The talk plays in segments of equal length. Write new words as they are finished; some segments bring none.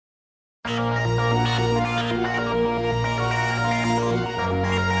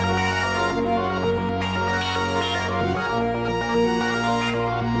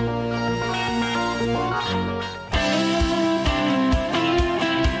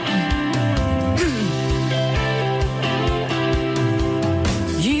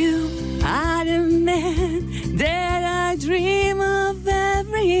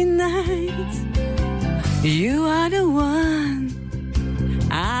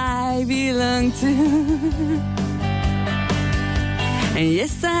I belong to. And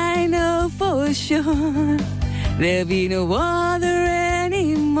yes, I know for sure there'll be no other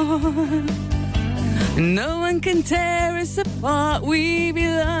anymore. No one can tear us apart, we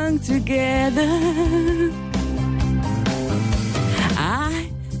belong together. I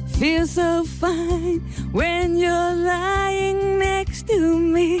feel so fine when you're lying next to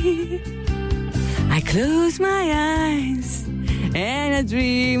me. I close my eyes and I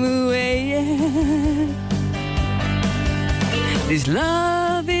dream away, yeah. This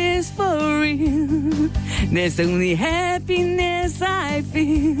love is for real. There's only happiness I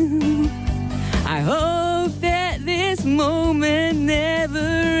feel. I hope that this moment never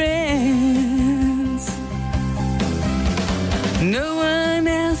ends. No one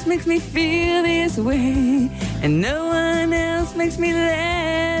else makes me feel this way, and no one else makes me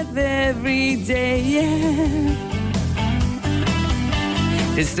laugh every day, yeah.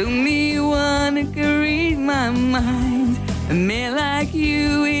 There's only one who can read my mind. A man like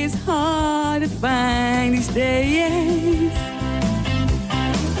you is hard to find these days.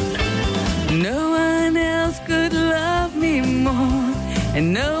 No one else could love me more,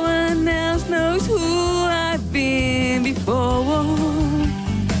 and no one else knows who I've been before.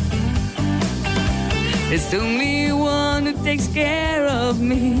 There's only one who takes care of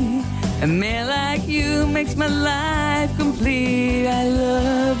me. A man like you makes my life complete. I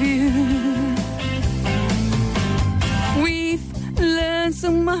love you. We've learned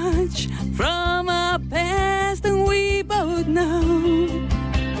so much from our past, and we both know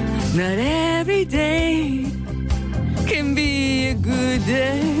not every day can be a good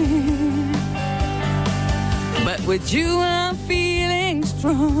day. But with you I'm feeling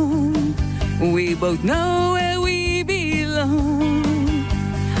strong. We both know where we belong.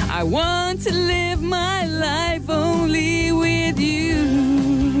 I want to live my life only with you.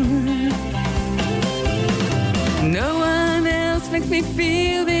 No one else makes me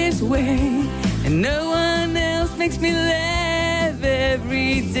feel this way, and no one else makes me laugh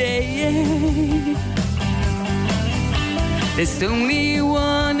every day, yeah. There's only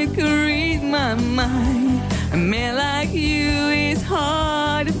one who can read my mind. A man like you is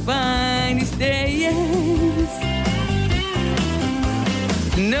hard to find these days.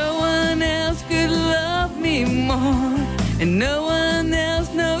 No one else could love me more, and no one else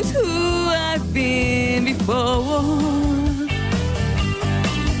knows who I've been before.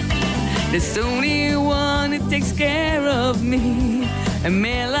 There's only one who takes care of me. A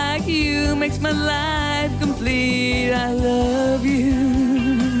man like you makes my life complete. I love you.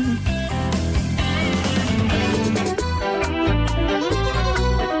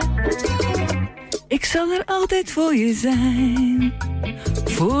 Ik zal er altijd voor je zijn,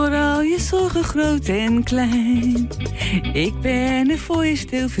 voor al je zorgen groot en klein. Ik ben er voor je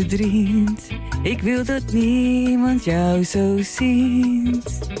stil verdriet. Ik wil dat niemand jou zo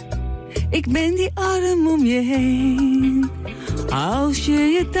ziet. Ik ben die arm om je heen, als je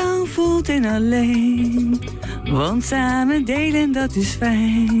je down voelt en alleen. Want samen delen, dat is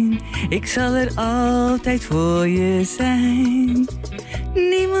fijn. Ik zal er altijd voor je zijn.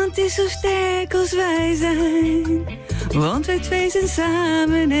 Niemand is zo sterk als wij zijn, want wij twee zijn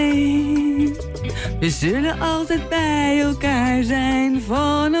samen één. We zullen altijd bij elkaar zijn.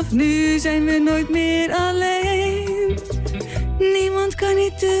 Vanaf nu zijn we nooit meer alleen. Niemand kan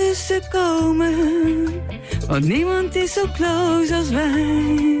hier tussenkomen, want niemand is zo close als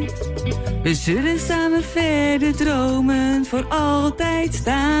wij. We zullen samen verder dromen. Voor altijd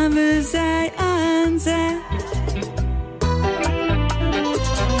staan we zij aan zij.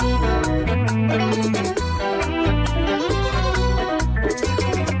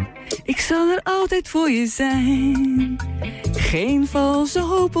 Ik zal er altijd voor je zijn. Geen valse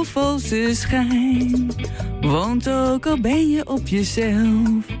hoop of valse schijn. Want ook al ben je op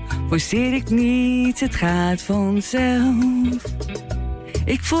jezelf, forceer ik niets, het gaat vanzelf.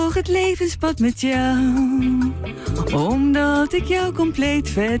 Ik volg het levenspad met jou, omdat ik jou compleet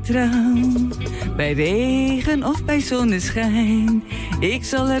vertrouw. Bij regen of bij zonneschijn, ik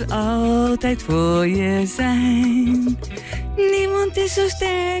zal er altijd voor je zijn. Niemand is zo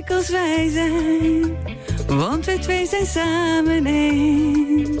sterk als wij zijn, want wij twee zijn samen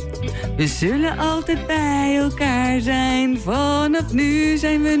één. We zullen altijd bij elkaar zijn. Vanaf nu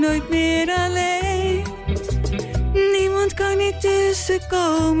zijn we nooit meer alleen. Niemand kan hier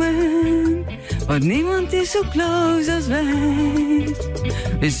tussenkomen, want niemand is zo close als wij.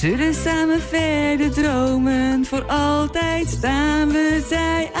 We zullen samen verder dromen. Voor altijd staan we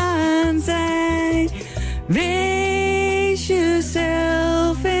zij aan zij. Wees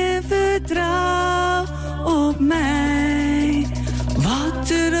jezelf en vertrouw op mij. Wat Wat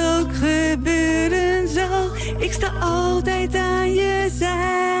er ook gebeuren zal, ik sta altijd aan je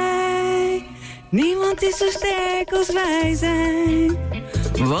zij. Niemand is zo sterk als wij zijn,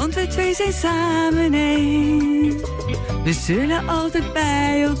 want wij twee zijn samen één. We zullen altijd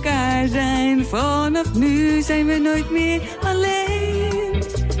bij elkaar zijn, vanaf nu zijn we nooit meer alleen.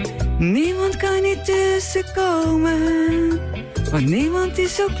 Niemand kan hier tussenkomen, want niemand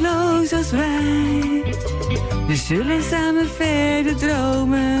is zo close als wij. We zullen samen verder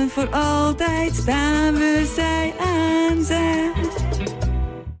dromen, voor altijd staan we zij aan zij.